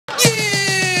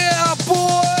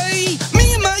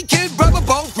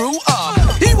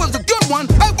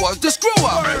used to screw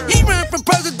up. He ran for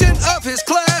president of his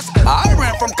class. I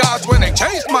ran from cops when they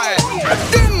chased my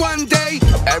ass. Then one day,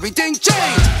 everything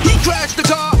changed. He crashed the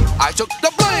car, I took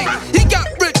the blame. He got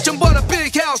rich and bought a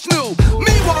big house new.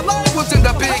 Meanwhile, I was in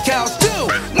the big house too.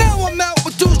 Now I'm out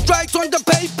with 2 strikes on the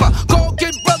paper. Call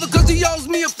kid brother cause he owes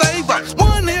me a favor.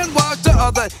 One hand washed the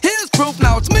other, here's proof.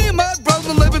 Now it's me and my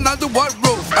brother living under one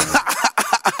roof.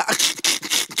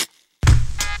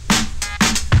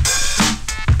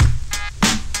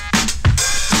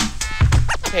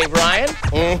 Hey, Brian.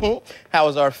 How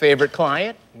was our favorite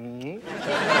client?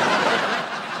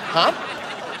 Huh?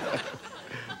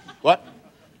 What?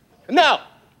 No!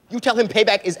 You tell him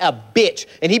Payback is a bitch,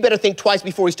 and he better think twice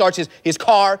before he starts his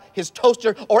car, his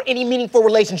toaster, or any meaningful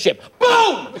relationship.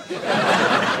 Boom!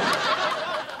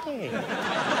 Hey.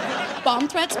 Bomb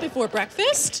threats before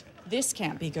breakfast? This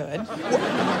can't be good.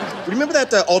 Remember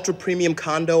that ultra premium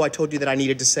condo I told you that I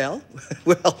needed to sell?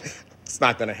 Well, it's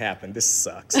not gonna happen. This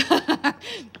sucks.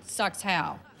 Sucks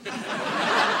how?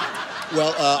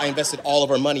 Well, I invested all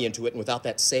of our money into it, and without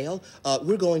that sale,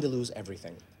 we're going to lose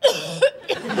everything. Oh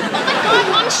my God,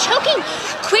 Mom's choking.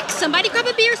 Quick, somebody grab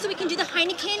a beer so we can do the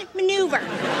Heineken maneuver.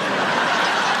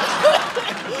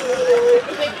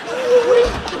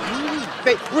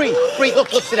 Bree, look,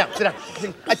 sit down.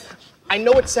 I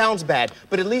know it sounds bad,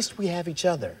 but at least we have each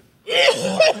other.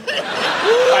 All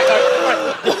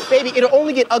right. Baby, it'll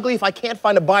only get ugly if I can't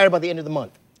find a buyer by the end of the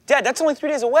month. Dad, that's only 3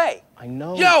 days away. I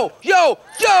know. Yo!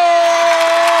 What's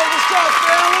up,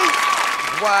 family?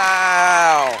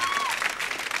 Wow.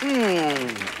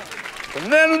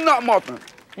 Banana nut muffin.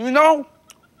 You know,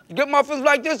 you get muffins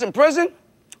like this in prison,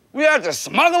 we have to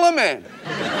smuggle them in.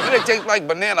 They taste like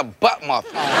banana butt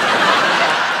muffins.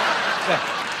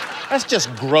 That's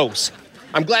just gross.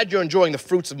 I'm glad you're enjoying the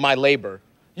fruits of my labor.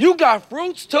 You got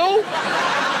fruits, too?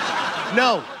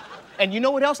 No. And you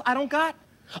know what else I don't got?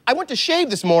 I went to shave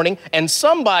this morning, and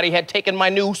somebody had taken my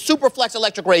new Superflex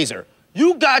electric razor.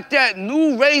 You got that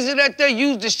new razor that they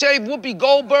use to shave Whoopi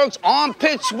Goldberg's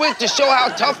armpits with to show how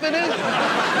tough it is?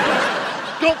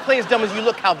 Don't play as dumb as you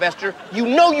look, Calvester. You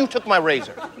know you took my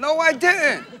razor. No, I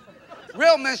didn't.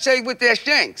 Real men shave with their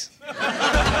shanks.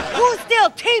 Who's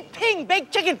still taping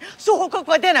baked chicken? Suho cooked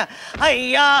for dinner.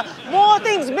 More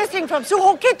things missing from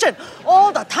Suho kitchen.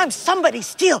 All the time somebody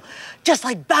steal, just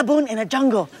like baboon in a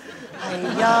jungle.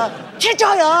 Now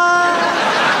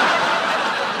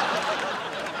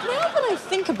that I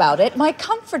think about it, my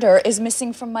comforter is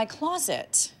missing from my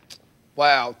closet.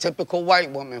 Wow, typical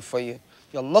white woman for you.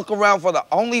 You look around for the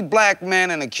only black man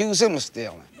and accuse him of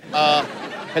stealing.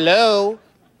 Hello?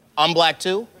 I'm black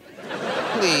too?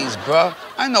 Please, bruh.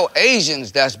 I know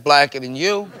Asians that's blacker than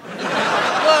you.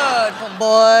 What,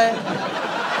 boy?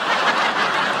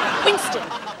 Winston,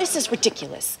 this is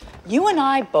ridiculous. You and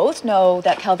I both know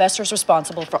that Calvester's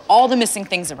responsible for all the missing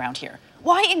things around here.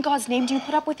 Why in God's name do you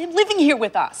put up with him living here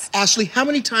with us? Ashley, how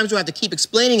many times do I have to keep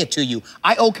explaining it to you?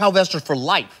 I owe Calvester for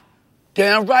life.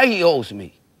 Damn right he owes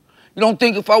me. You don't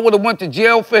think if I would have went to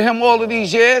jail for him all of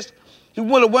these years, he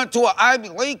would have went to an Ivy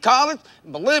League college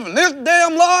and been living this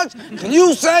damn large? Can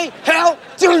you say hell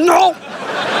to no?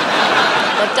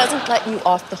 That doesn't let you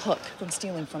off the hook from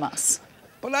stealing from us.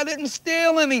 But I didn't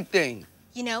steal anything.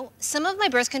 You know, some of my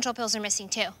birth control pills are missing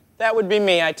too. That would be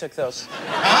me. I took those.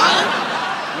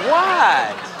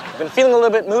 What? I've been feeling a little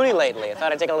bit moody lately. I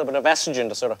thought I'd take a little bit of estrogen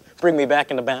to sort of bring me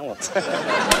back into balance.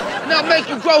 Now make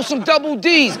you grow some double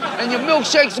Ds, and your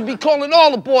milkshakes will be calling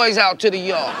all the boys out to the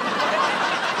yard.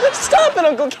 Stop it,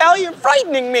 Uncle Cal. You're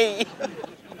frightening me.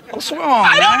 What's wrong,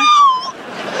 man? I don't know.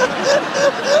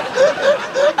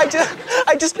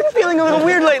 I just been feeling a little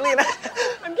weird lately, and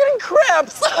I'm getting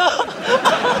cramps.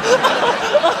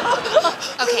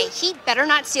 Okay, he better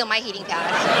not steal my heating pad.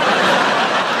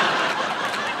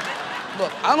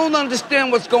 Look, I don't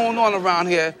understand what's going on around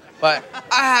here, but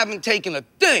I haven't taken a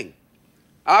thing.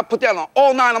 I put that on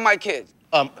all 9 of my kids.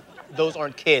 Those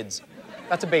aren't kids.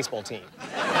 That's a baseball team.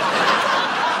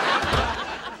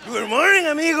 Good morning,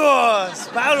 amigos.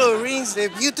 Pablo brings the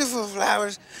beautiful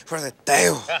flowers for the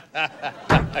table.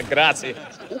 Gracias.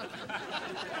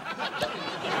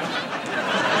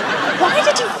 Why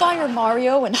did you fire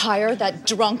Mario and hire that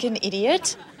drunken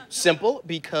idiot? Simple,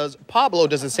 because Pablo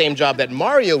does the same job that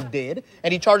Mario did,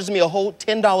 and he charges me a whole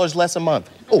 $10 less a month.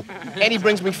 Oh, and he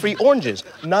brings me free oranges,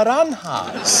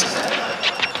 naranjas.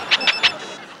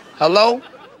 Hello?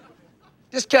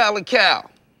 This Cal and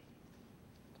Cal.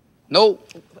 Nope.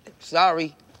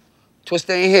 Sorry.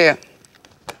 Twister ain't here.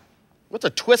 What's a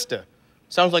twister?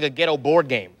 Sounds like a ghetto board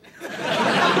game.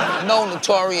 No,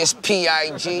 Notorious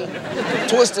P.I.G.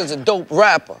 Twister's a dope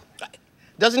rapper.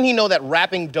 Doesn't he know that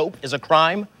rapping dope is a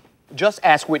crime? Just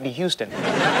ask Whitney Houston.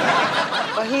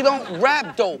 But he don't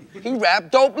rap dope. He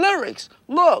rap dope lyrics.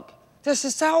 Look, this is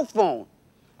his cell phone.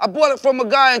 I bought it from a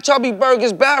guy in Chubby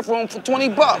Burger's bathroom for 20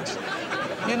 bucks.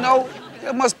 You know,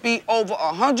 there must be over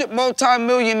 100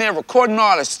 multi-millionaire recording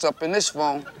artists up in this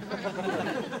phone.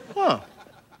 Huh.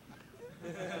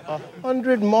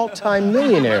 100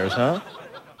 multi-millionaires, huh?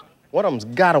 One of them's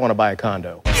gotta want to buy a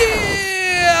condo.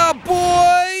 Yeah,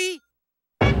 boy!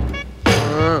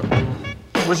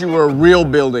 Wish you were a real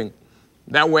building.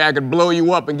 That way I could blow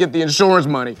you up and get the insurance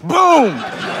money. Boom!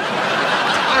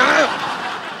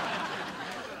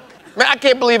 Man, I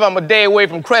can't believe I'm a day away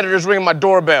from creditors ringing my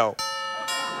doorbell.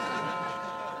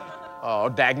 Oh,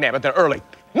 dagnabbit, they're early.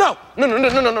 No! No.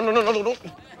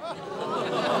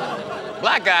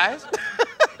 Black guys,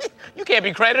 you can't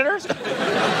be creditors. Man,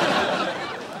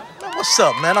 what's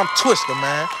up, man? I'm Twister,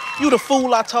 man. You the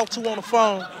fool I talked to on the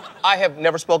phone? I have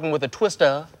never spoken with a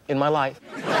twister in my life.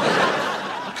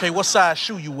 Okay, what size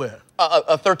shoe you wear?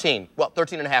 13. Well,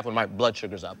 13 and a half when my blood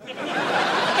sugar's up.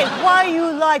 Hey, why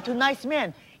you lie to nice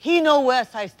men? He no wear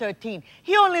size 13.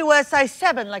 He only wears size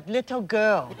 7 like little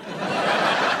girl.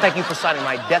 Thank you for signing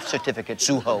my death certificate,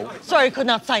 Suho. Sorry, could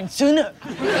not sign sooner.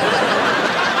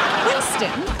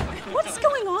 Winston, what's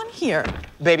going on here?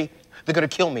 Baby, they're gonna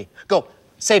kill me. Go,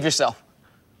 save yourself.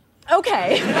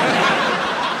 Okay.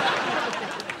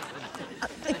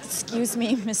 Excuse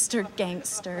me, Mr.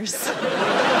 Gangsters.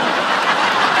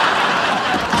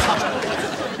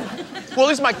 Well, at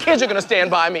least my kids are gonna stand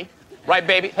by me. Right,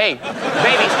 baby? Hey,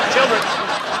 babies, children.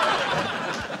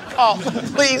 Oh,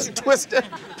 please, Twister.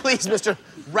 Please, Mr.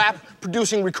 Rap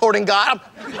producing recording god.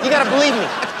 You gotta believe me.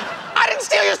 I didn't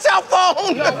steal your cell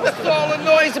phone! Yo, what's all the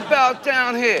noise about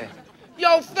down here?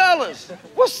 Yo, fellas,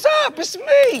 what's up? It's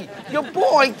me, your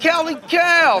boy, Kelly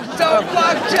Cal, Cell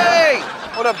Block J.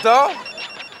 What up, dog?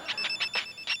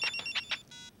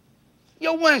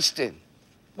 Yo, Winston,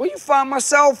 where you find my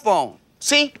cell phone?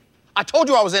 See? I told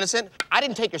you I was innocent. I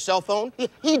didn't take your cell phone.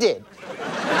 He did.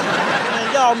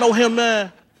 Man, y'all know him,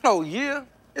 man. Oh, yeah?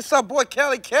 It's our boy,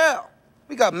 Kelly Cal.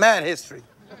 We got mad history.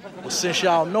 Well, since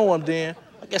y'all know him then,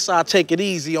 I guess I'll take it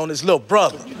easy on his little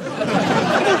brother. You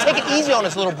didn't take it easy on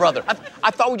his little brother.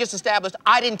 I thought we just established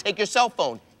I didn't take your cell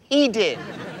phone. He did.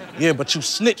 Yeah, but you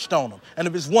snitched on him. And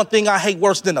if it's one thing I hate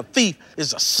worse than a thief,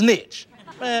 it's a snitch.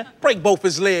 Man, break both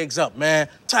his legs up, man.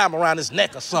 Tie him around his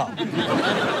neck or something.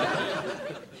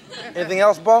 Anything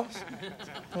else, boss?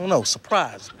 I don't know,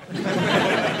 surprise.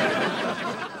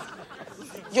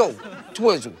 Yo,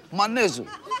 Twizzle, my nizzle,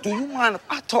 do you mind if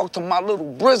I talk to my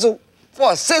little brizzle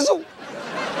for a sizzle?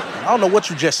 I don't know what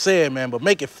you just said, man, but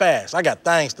make it fast. I got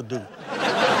things to do.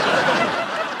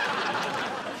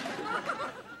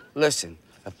 Listen,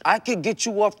 if I could get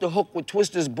you off the hook with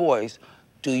Twister's boys,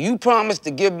 do you promise to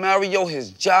give Mario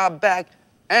his job back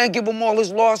and give him all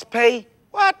his lost pay?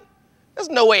 What? There's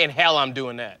no way in hell I'm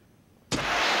doing that.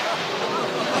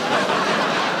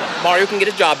 Mario can get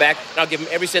his job back, and I'll give him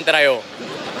every cent that I owe him.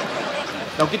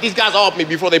 Now get these guys off me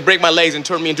before they break my legs and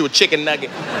turn me into a chicken nugget.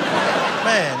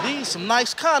 Man, these some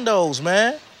nice condos,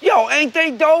 man. Yo, ain't they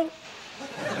dope?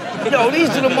 Yo, these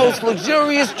are the most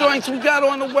luxurious joints we got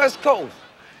on the West Coast.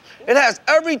 It has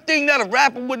everything that a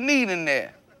rapper would need in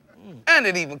there. And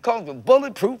it even comes with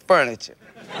bulletproof furniture.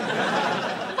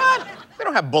 What? They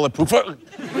don't have bulletproof furniture.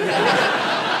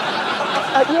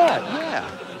 Yeah.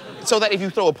 So that if you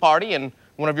throw a party and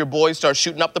one of your boys starts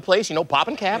shooting up the place, you know,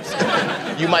 popping caps,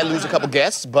 you might lose a couple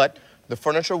guests, but the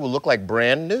furniture will look like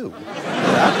brand new.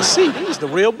 Yeah, I can see this is the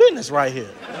real business right here.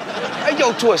 Hey,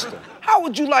 yo, Twister, how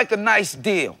would you like a nice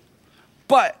deal?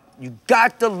 But you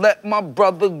got to let my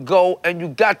brother go, and you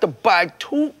got to buy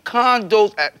 2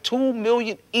 condos at $2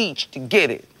 million each to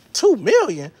get it. $2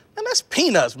 million? Man, that's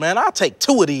peanuts, man. I'll take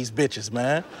 2 of these bitches,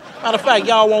 man. Matter of fact,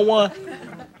 y'all want one?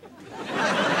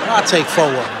 I'll take 4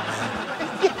 of them, man.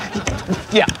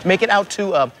 Yeah, make it out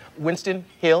to Winston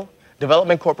Hill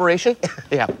Development Corporation.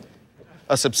 Yeah,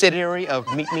 a subsidiary of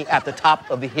Meet Me at the Top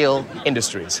of the Hill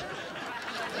Industries.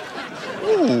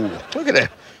 Ooh, look at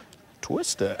that.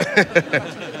 Twister.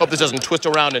 Hope this doesn't twist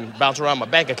around and bounce around my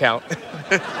bank account.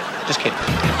 Just kidding.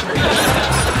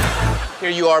 Here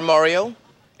you are, Mario.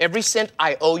 Every cent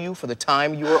I owe you for the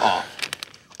time you were off.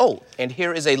 Oh, and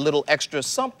here is a little extra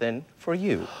something for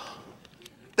you.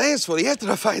 Thanks for the extra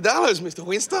 $5, Mr.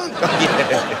 Winston.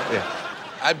 Yeah.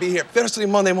 I'll be here first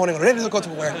thing Monday morning, ready to go to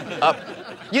work.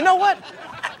 You know what?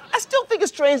 I still think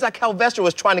it's strange that Calvester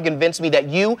was trying to convince me that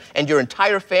you and your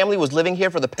entire family was living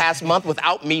here for the past month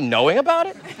without me knowing about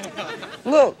it.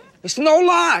 Look, it's no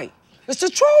lie. It's the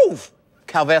truth.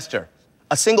 Calvester,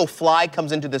 a single fly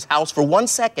comes into this house for 1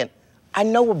 second. I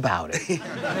know about it.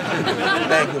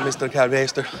 Thank you, Mr.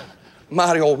 Calvester.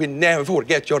 Mario will never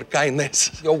forget your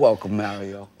kindness. You're welcome,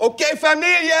 Mario. Okay,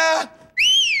 familia.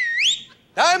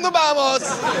 Time to vamos.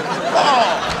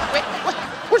 Oh, wait,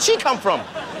 where'd she come from?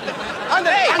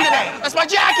 Hey, that's my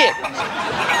jacket.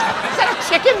 Is that a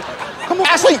chicken? Come on,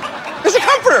 Ashley, there's a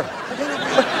comforter.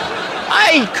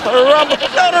 Ay, caramba.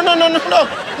 No,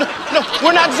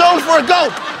 we're not zoned for a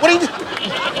goat. What are you doing?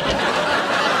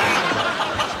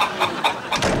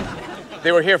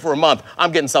 They were here for a month.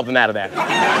 I'm getting something out of that.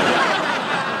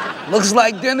 Looks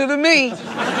like dinner to me.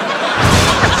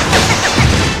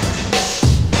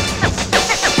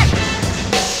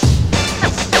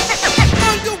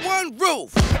 Under one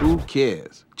roof. Who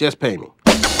cares? Just pay me.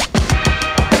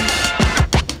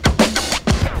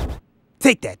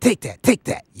 Take that, take that, take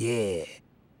that. Yeah.